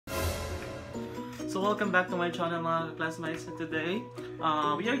So welcome back to my channel mga classmates. Today,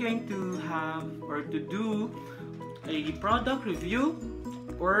 we are going to have or to do a product review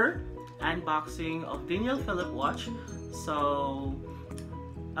or unboxing of Daniel Philip watch. So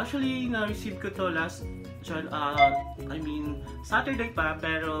actually na-receive ko to Saturday pa,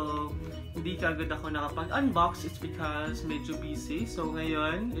 pero hindi kagad ako nakapag-unbox. It's because medyo busy. So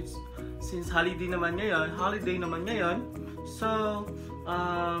ngayon, since holiday naman ngayon, so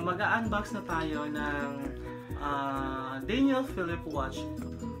mag-unbox na tayo ng Daniel Philip watch.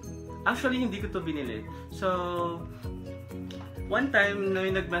 Actually, hindi ko to binili. So one time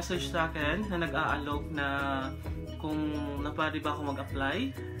may nag-message sa akin na nag-aalok na kung pwede ba ako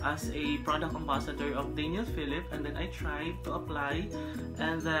mag-apply as a product ambassador of Daniel Philip, and then I tried to apply,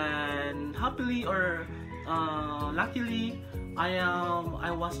 and then happily or luckily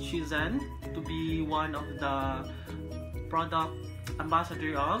I was chosen to be one of the product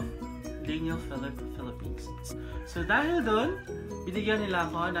ambassador of Daniel Philip Philippines. So dahil doon, binigyan nila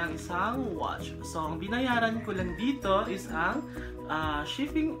ako ng isang watch. So ang binayaran ko lang dito is ang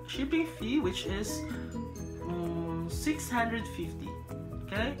shipping fee, which is 650.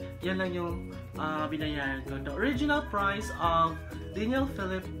 Okay? Yan lang yung binayaran ko. The original price of Daniel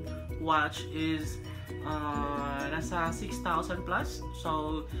Philip watch is nasa 6,000 plus.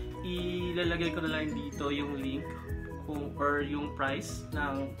 So ilalagay ko na lang dito yung link or yung price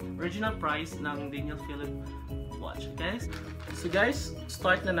ng original price ng Daniel Philip watch. Okay? So guys,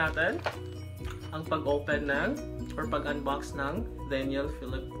 start na natin ang pag-open ng or pag-unbox ng Daniel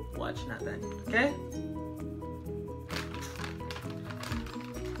Philip watch natin. Okay?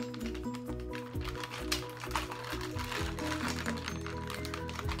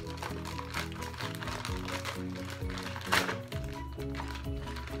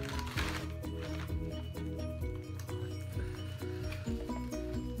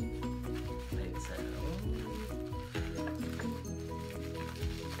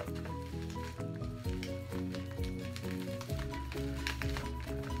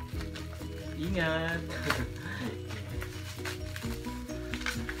 Ingat!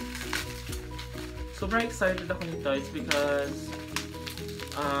 Sobrang excited ako nito. It's because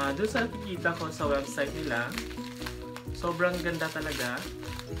doon sa nakikita ko sa website nila, sobrang ganda talaga.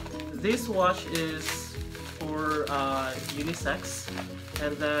 This watch is for unisex,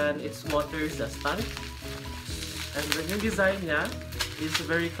 and then it's water resistant, and then yung design niya is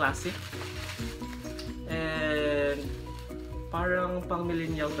very classic, and parang pang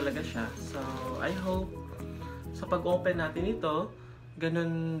millennial talaga siya. So I hope sa pag-open natin ito,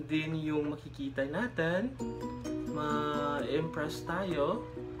 ganun din yung makikita natin, ma-impress tayo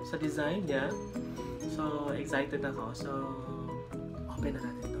sa design niya. So excited ako. So open na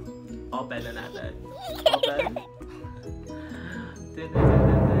natin ito. Open na natin. Open.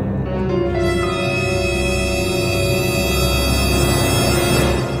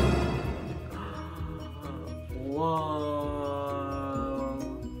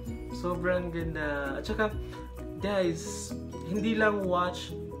 Sobrang ganda. At saka, guys, hindi lang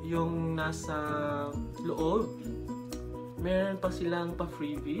watch yung nasa loob. Meron pa silang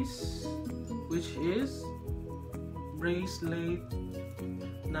pa-freebies, which is bracelet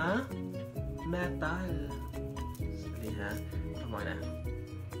na metal. Sorry ha. Come on na.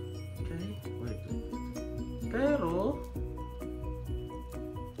 Okay, wait.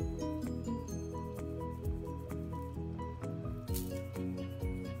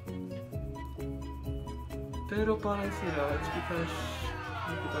 Pero parang sila, it's because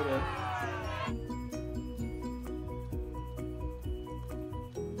hindi ko tayo.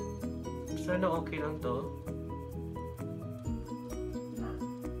 Sana okay lang to.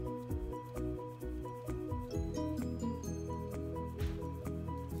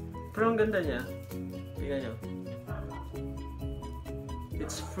 Pero ang ganda niya. Tingnan nyo.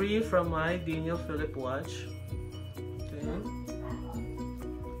 It's free from my Daniel Philip watch. Okay.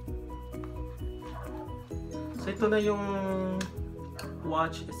 So ito na yung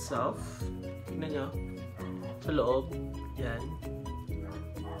watch itself. Tingnan nyo. Sa loob. Yan.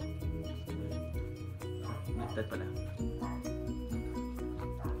 Lifted pala.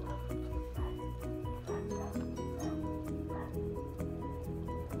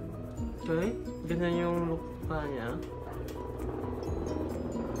 Okay. Ganyan yung look pa niya.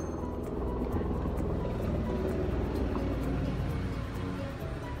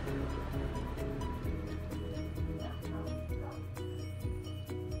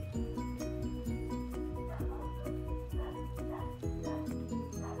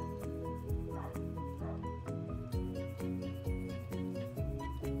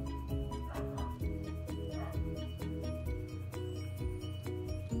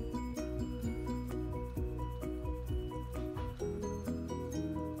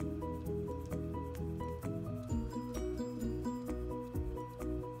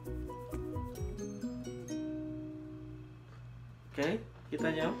 Okay?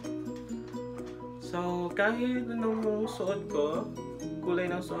 Kita nyo? So, kahit anong suot ko, kulay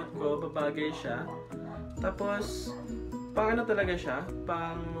ng suot ko, babagay siya. Tapos, pang ano talaga siya?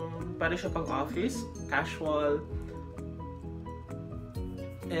 Pwede siya pang office, casual,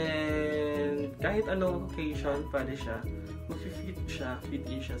 and kahit anong occasion, pwede siya. Mag-fit siya, fit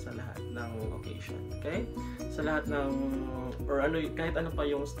in siya sa lahat ng occasion. Okay? Sa lahat ng, or ano, kahit ano pa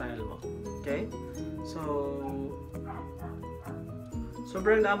yung style mo. Okay? So,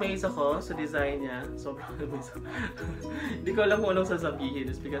 sobrang na-amaze ako sa design niya. Sobrang na-amaze ako. Hindi ko alam kung anong sasabihin.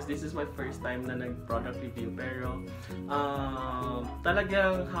 It's because this is my first time na nag-product review. Pero,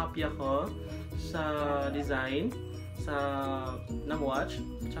 talagang happy ako sa design, ng watch,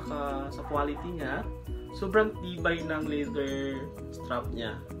 tsaka sa quality niya. Sobrang tibay ng leather strap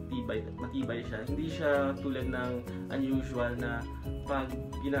niya. Matibay siya. Hindi siya tulad ng unusual na pag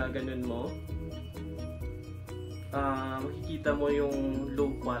ginaganon mo, makikita mo yung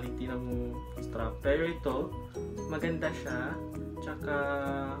low quality ng strap. Pero ito, maganda siya. Tsaka,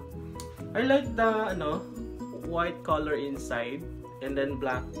 I like the white color inside and then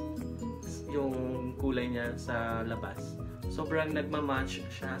black yung kulay niya sa labas. Sobrang nagmamatch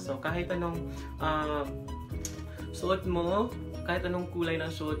siya. So, kahit anong suot mo, kahit anong kulay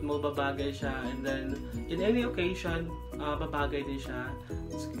ng suot mo, babagay siya. And then, in any occasion, babagay din siya.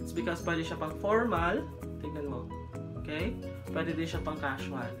 It's because pwede siya pang formal. Tignan mo. Okay? Pwede din siya pang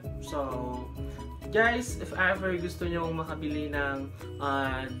casual. So, guys, if ever gusto nyo makabili ng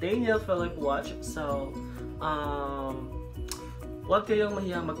Daniel Philip watch, so, huwag kayong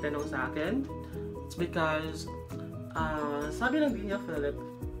mahiyang magtanong sa akin. It's because, sabi ng Daniel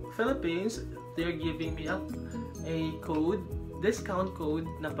Philippines, they're giving me a discount code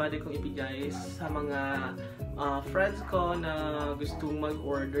na pwede kong ibigay sa mga friends ko na gustong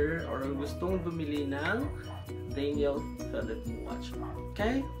mag-order or gustong bumili ng Daniel Philip watch.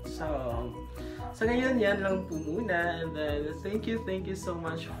 Okay? So, sa ngayon, yan lang po muna. And then, thank you so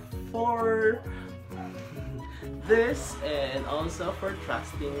much for this and also for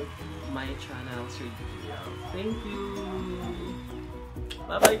trusting my channel's review. Thank you!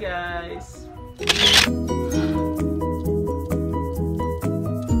 Bye-bye, guys!